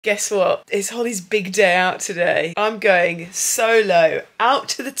Guess what? It's Holly's big day out today. I'm going solo out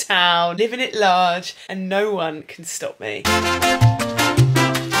to the town, living it large, and no one can stop me.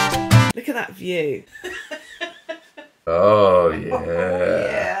 Look at that view. Oh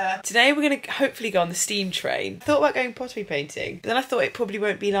yeah. Today we're going to hopefully go on the steam train. I thought about going pottery painting, but then I thought it probably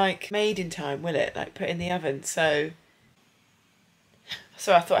won't be like made in time, will it? Like put in the oven, so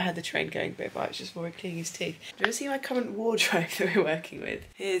I thought I had the train going, but it's just Rory cleaning his teeth. Do you ever see my current wardrobe that we're working with?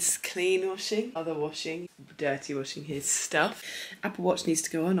 Here's clean washing, other washing, dirty washing, here's stuff. Apple Watch needs to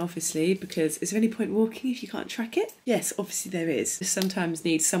go on, obviously, because is there any point walking if you can't track it? Yes, obviously there is. You sometimes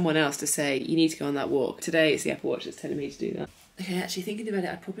need someone else to say, you need to go on that walk. Today it's the Apple Watch that's telling me to do that. Okay, actually thinking about it,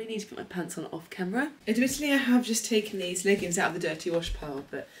 I probably need to put my pants on off camera. Admittedly, I have just taken these leggings out of the dirty wash pile,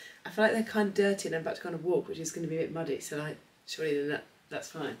 but I feel like they're kind of dirty and I'm about to go on a walk, which is going to be a bit muddy, so like, surely that's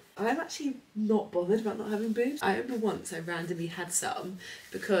fine. I'm actually not bothered about not having boobs. I remember once I randomly had some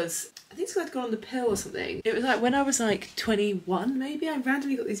because I think it's because I'd gone on the pill or something. It was like when I was like 21 maybe, I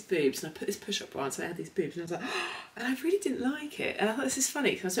randomly got these boobs and I put this push-up bra on, so I had these boobs and I was like, oh, and I really didn't like it. And I thought, this is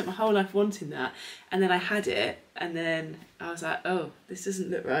funny because I spent my whole life wanting that, and then I had it and then I was like, oh, this doesn't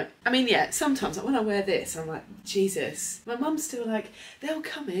look right. I mean, yeah, sometimes like when I wear this, I'm like, Jesus. My mum's still like, they'll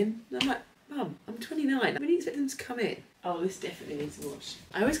come in. And I'm like, Mum, I'm 29. I really expect them to come in. Oh, this definitely needs a wash.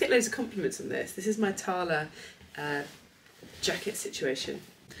 I always get loads of compliments on this. This is my Tala jacket situation.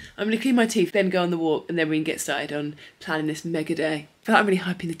 I'm going to clean my teeth, then go on the walk, and then we can get started on planning this mega day. I feel like I'm really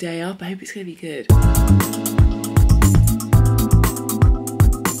hyping the day up. I hope it's going to be good.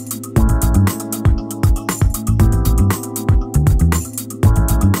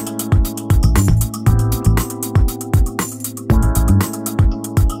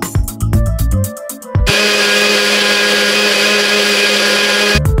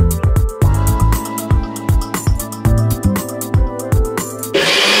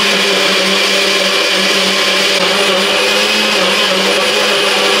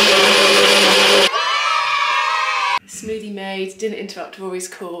 Didn't interrupt Rory's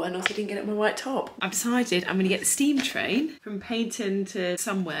call, and also didn't get up my white top. I've decided I'm going to get the steam train from Paignton to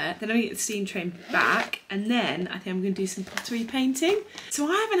somewhere, then I'm going to get the steam train back, and then I think I'm going to do some pottery painting. So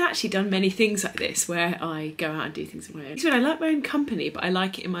I haven't actually done many things like this where I go out and do things on my own. I like my own company, but I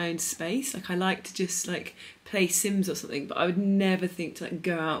like it in my own space. Like I like to just like play Sims or something, but I would never think to like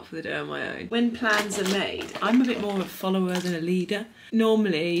go out for the day on my own. When plans are made, I'm a bit more of a follower than a leader.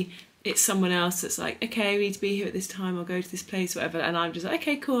 Normally, it's someone else that's like, okay, we need to be here at this time, I'll go to this place, whatever, and I'm just like,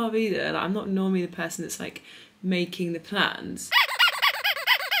 okay, cool, I'll be there. Like, I'm not normally the person that's like making the plans.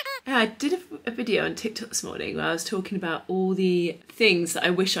 Yeah, I did a video on TikTok this morning where I was talking about all the things that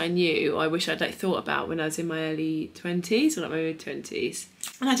I wish I knew, or I wish I'd like thought about when I was in my early 20s or like my mid-20s.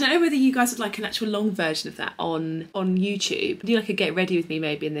 And I don't know whether you guys would like an actual long version of that on YouTube. Do like a get ready with me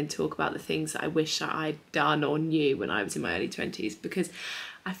maybe, and then talk about the things that I wish that I'd done or knew when I was in my early 20s, because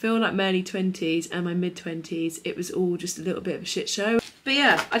I feel like my early 20s and my mid 20s, it was all just a little bit of a shit show. But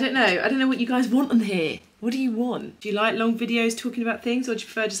yeah, I don't know what you guys want on here. What do you want? Do you like long videos talking about things, or do you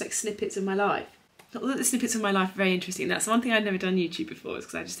prefer just like snippets of my life? Not that the snippets of my life are very interesting. That's one thing I'd never done YouTube before, is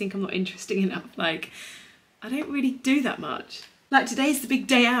because I just think I'm not interesting enough. Like, I don't really do that much. Like today's the big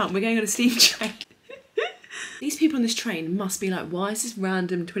day out and we're going on a steam train. These people on this train must be like, why is this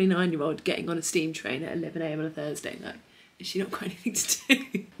random 29-year-old getting on a steam train at 11 AM on a Thursday? Like, has she not got anything to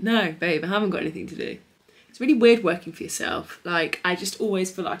do? No, babe, I haven't got anything to do. It's really weird working for yourself. Like, I just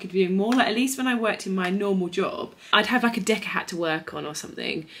always feel like I could be doing more. Like, at least when I worked in my normal job, I'd have like a deck I had to work on or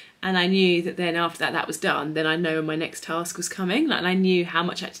something. And I knew that then after that was done, then I know when my next task was coming. Like, and I knew how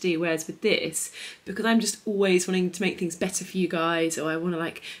much I had to do. Whereas with this, because I'm just always wanting to make things better for you guys, or I want to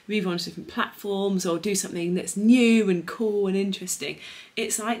like move on to different platforms or do something that's new and cool and interesting.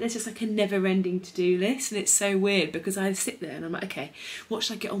 It's like there's just like a never-ending to-do list, and it's so weird because I sit there and I'm like, okay, what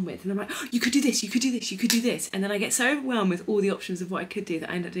should I get on with? And I'm like, oh, you could do this, you could do this, you could do this. And then I get so overwhelmed with all the options of what I could do that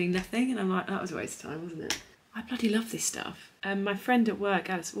I end up doing nothing. And I'm like, that was a waste of time, wasn't it? I bloody love this stuff. My friend at work,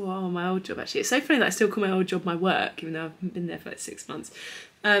 Alice, oh, my old job actually. It's so funny that I still call my old job my work, even though I've been there for like 6 months.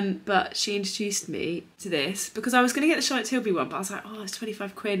 But she introduced me to this because I was going to get the Charlotte Tilbury one, but I was like, oh, it's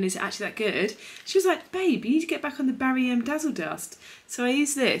 25 quid and is it actually that good? She was like, babe, you need to get back on the Barry Dazzle Dust. So I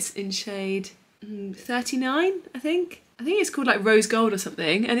used this in shade 39, I think. I think it's called like rose gold or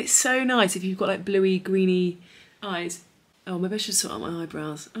something, and it's so nice if you've got like bluey, greeny eyes. Oh, maybe I should sort out my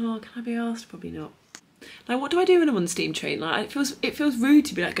eyebrows. Oh, can I be asked? Probably not. Like, what do I do when I'm on the steam train? Like, it feels rude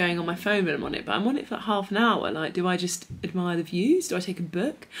to be like going on my phone when I'm on it, but I'm on it for like half an hour. Like, do I just admire the views? Do I take a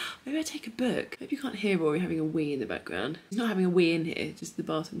book? Maybe I take a book. Maybe you can't hear Rory having a wee in the background. He's not having a wee in here, just the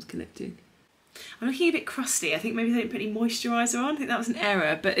bathroom's connecting. I'm looking a bit crusty. I think maybe they didn't put any moisturiser on. I think that was an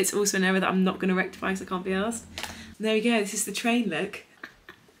error, but it's also an error that I'm not going to rectify because I can't be arsed. There we go, this is the train look.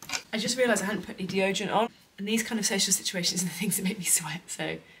 I just realised I hadn't put any deodorant on. And these kind of social situations are the things that make me sweat.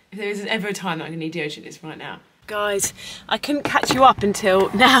 So if there is ever a time that I'm going to need deodorant, it's right now. Guys, I couldn't catch you up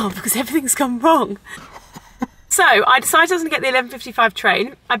until now because everything's gone wrong. So I decided I was going to get the 11:55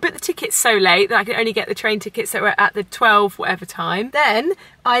 train. I booked the tickets so late that I could only get the train tickets that were at the 12 whatever time. Then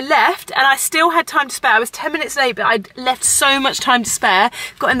I left and I still had time to spare. I was 10 minutes late, but I'd left so much time to spare.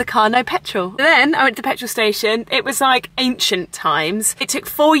 Got in the car, no petrol. Then I went to the petrol station. It was like ancient times. It took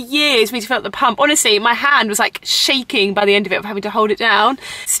 4 years for me to fill up the pump. Honestly, my hand was like shaking by the end of it of having to hold it down.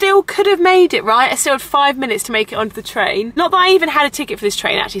 Still could have made it, right? I still had 5 minutes to make it onto the train. Not that I even had a ticket for this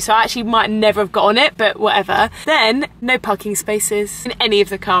train actually, so I actually might never have got on it, but whatever. Then, no parking spaces in any of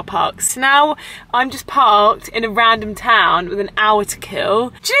the car parks. So now I'm just parked in a random town with an hour to kill.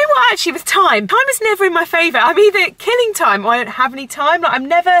 Do you know what, actually, with time is never in my favour. I'm either killing time or I don't have any time. Like, I'm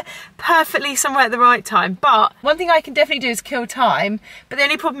never perfectly somewhere at the right time. But one thing I can definitely do is kill time. But the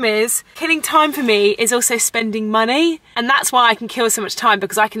only problem is, killing time for me is also spending money. And that's why I can kill so much time,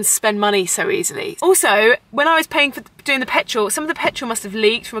 because I can spend money so easily. Also, when I was paying for doing the petrol, some of the petrol must have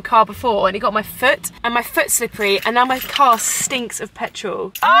leaked from a car before and it got my foot, and my foot's slippery, and now my car stinks of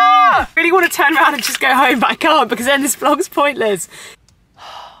petrol. Ah! I really want to turn around and just go home, but I can't because then this vlog's pointless.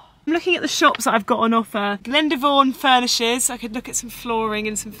 I'm looking at the shops that I've got on offer. Glendovaughan Furnishes, I could look at some flooring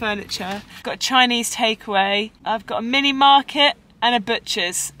and some furniture. I've got a Chinese takeaway. I've got a mini market and a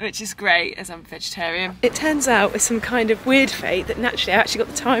butcher's, which is great as I'm a vegetarian. It turns out with some kind of weird fate that naturally I actually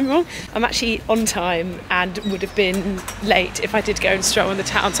got the time wrong. I'm actually on time and would have been late if I did go and stroll on the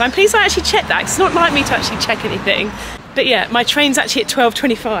town. So I'm pleased I actually checked that. It's not like me to actually check anything. But yeah, my train's actually at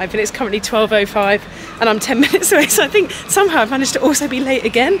 12:25 and it's currently 12:05 and I'm 10 minutes away. So I think somehow I've managed to also be late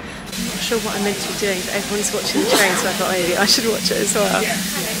again. I'm not sure what I'm meant to be doing, but everyone's watching the train, so I thought, oh, I should watch it as well.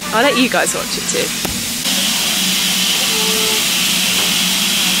 I'll let you guys watch it too.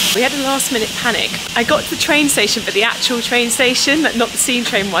 We had a last minute panic. I got to the train station, but the actual train station, not the steam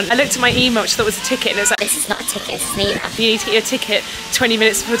train one. I looked at my email, which I thought was a ticket, and it was like, this is not a ticket, it's an email. You need to get your ticket 20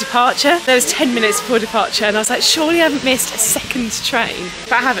 minutes before departure. There was 10 minutes before departure, and I was like, surely I haven't missed a second train.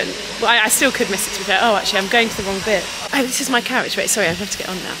 But I haven't. Well, I still could miss it, to be fair. Oh, actually, I'm going to the wrong bit. Oh, this is my carriage. Wait, sorry, I have to get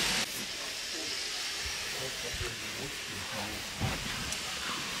on now.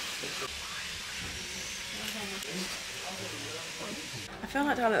 I feel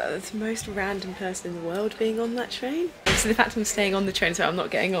like that's the most random person in the world being on that train. So the fact I'm staying on the train so I'm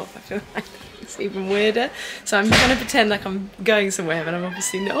not getting off, I feel like it's even weirder. So I'm trying to pretend like I'm going somewhere, but I'm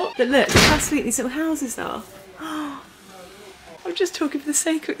obviously not. But look how sweet these little houses are. Oh, I'm just talking for the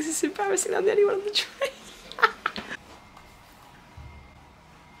sake of it because it's embarrassing. I'm the only one on the train.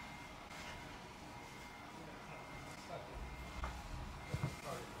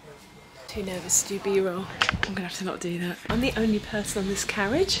 Too nervous to do B-roll. I'm gonna have to not do that. I'm the only person on this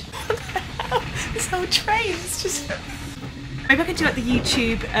carriage. What the hell? This whole train is just... Maybe I can do like the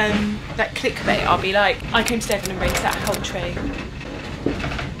YouTube, like clickbait. I'll be like, I came to Devon and raised that whole train.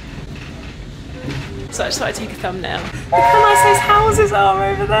 So I just thought I'd take a thumbnail. Look how nice those houses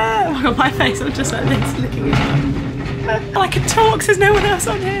are over there. Oh my god, my face, I'm just like this, looking at them. And I can talk because there's no one else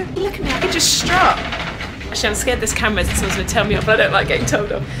on here. Look at me, I can just strut. Actually, I'm scared this camera is someone's going to tell me off, but I don't like getting told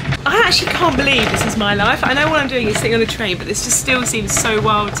off. I actually can't believe this is my life. I know what I'm doing is sitting on a train, but this just still seems so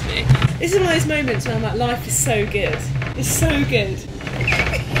wild to me. This is one of those moments where I'm like, life is so good. It's so good.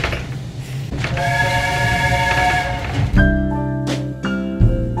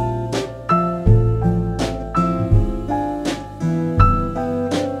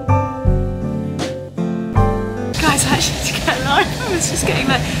 Guys, I actually need to get a life. I was just getting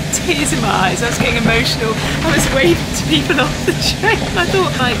like tears in my eyes. I was getting emotional. I was waving to people off the train. And I thought,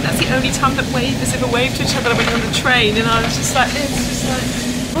 like, that's the only time that wavers ever waved to each other when you're on the train. And I was just like this, just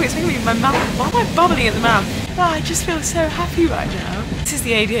like, oh, it's making me in my mouth. Why am I bubbling at the mouth? Oh, I just feel so happy right now. This is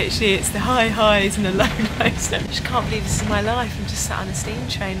the ADHD. It's the high highs and the low lows. I just can't believe this is my life. I'm just sat on a steam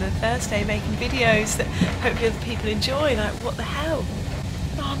train on a Thursday making videos that hopefully other people enjoy. Like, what the hell?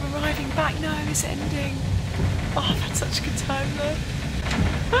 Oh, I'm arriving back. No, it's ending. Oh, I've had such a good time though.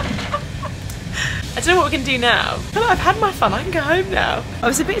 I don't know what we're going to do now. I feel like I've had my fun, I can go home now. I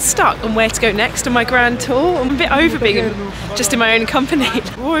was a bit stuck on where to go next on my grand tour. I'm a bit over being just in my own company.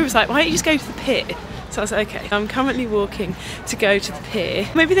 Rory was like, why don't you just go to the pier? So I was like, okay. I'm currently walking to go to the pier.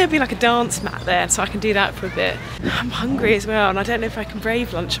 Maybe there'll be like a dance mat there so I can do that for a bit. I'm hungry as well and I don't know if I can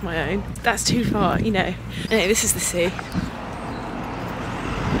brave lunch on my own. That's too far, you know. Anyway, this is the sea.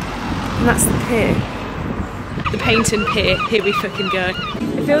 And that's the pier. The Paignton Pier, here we fucking go.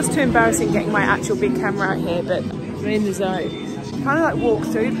 If feels too embarrassing getting my actual big camera out here, but I'm in the zone. Kind of like walk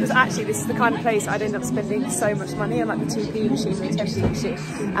through, because actually this is the kind of place I'd end up spending so much money on, like the 2p machine or the 10p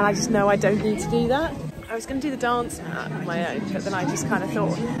machine, and I just know I don't need to do that. I was going to do the dance on my own, but then I just kind of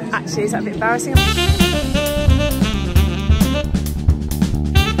thought, actually, is that a bit embarrassing?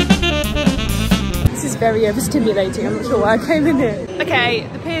 This is very overstimulating. I'm not sure why I came in here. Okay,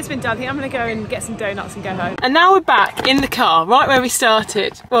 the pier's been done. I think I'm going to go and get some donuts and go home. And now we're back in the car, right where we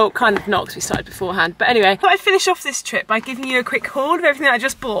started. Well, kind of not, because we started beforehand. But anyway, I thought I'd finish off this trip by giving you a quick haul of everything that I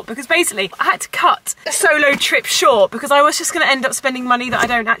just bought, because basically I had to cut a solo trip short because I was just going to end up spending money that I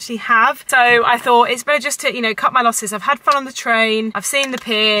don't actually have. So I thought it's better just to, you know, cut my losses. I've had fun on the train. I've seen the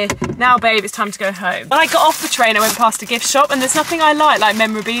pier. Now, babe, it's time to go home. When I got off the train, I went past a gift shop, and there's nothing I like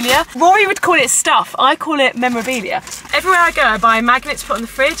memorabilia. Rory would call it stuff. I call it memorabilia. Everywhere I go, I buy magnets to put on the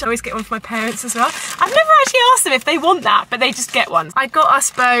fridge. I always get one for my parents as well. I've never actually asked them if they want that, but they just get one. I got us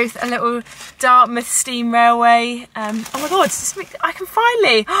both a little Dartmouth steam railway. Oh my god, I can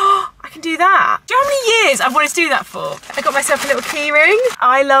finally, I can do that. Do you know how many years I've wanted to do that for? I got myself a little key ring.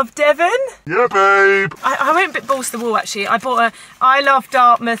 I love Devon. Yeah, babe. I went a bit balls to the wall actually. I bought a I love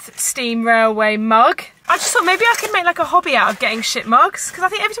Dartmouth steam railway mug. I just thought maybe I could make like a hobby out of getting shit mugs, because I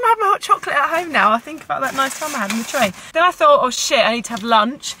think every time I have my hot chocolate at home now, I think about that nice time I had on the train. Then I thought, oh shit, I need to have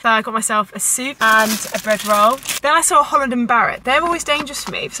lunch. So I got myself a soup and a bread roll. Then I saw Holland and Barrett. They're always dangerous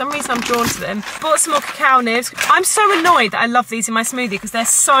for me. For some reason I'm drawn to them. Bought some more cacao nibs. I'm so annoyed that I love these in my smoothie because they're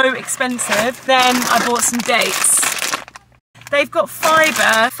so expensive. Then I bought some dates. They've got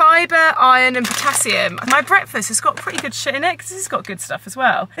fibre, iron and potassium. My breakfast has got pretty good shit in it because this has got good stuff as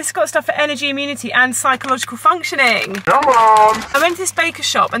well. This has got stuff for energy, immunity and psychological functioning. Come on! I went to this baker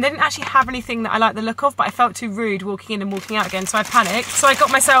shop and they didn't actually have anything that I like the look of, but I felt too rude walking in and walking out again, so I panicked. So I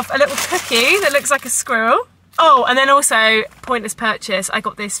got myself a little cookie that looks like a squirrel. Oh, and then also, pointless purchase, I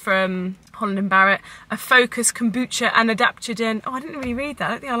got this from Holland and Barrett, a Focus kombucha and adaptogen. Oh, I didn't really read that.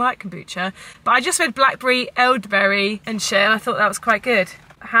 I don't think I like kombucha. But I just read blackberry, elderberry and shit, and I thought that was quite good.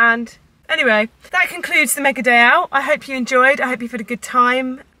 Anyway, that concludes the mega day out. I hope you enjoyed. I hope you've had a good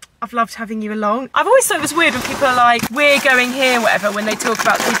time. I've loved having you along. I've always thought it was weird when people are like, we're going here, whatever, when they talk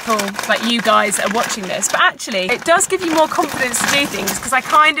about people like you guys that are watching this. But actually, it does give you more confidence to do things, because I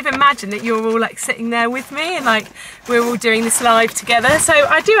kind of imagine that you're all like sitting there with me and like we're all doing this live together. So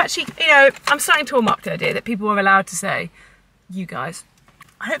I do actually, you know, I'm starting to warm up to the idea that people are allowed to say, you guys.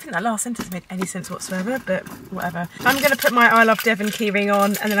 I don't think that last sentence made any sense whatsoever, but whatever. I'm going to put my I Love Devon keyring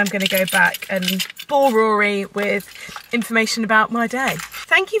on, and then I'm going to go back and bore Rory with information about my day.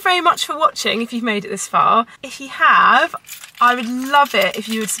 Thank you very much for watching if you've made it this far. If you have, I would love it if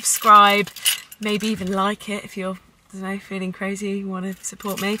you would subscribe, maybe even like it if you're, I don't know, feeling crazy, you want to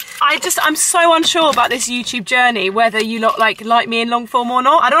support me. I'm so unsure about this YouTube journey, whether you lot like me in long form or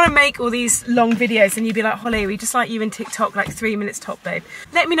not. I don't want to make all these long videos and you'd be like, Holly, we just like you in TikTok, like 3 minutes top, babe.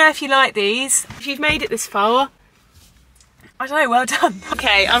 Let me know if you like these. If you've made it this far, I don't know, well done.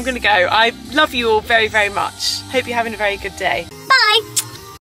 Okay, I'm gonna go. I love you all very, very much. Hope you're having a very good day.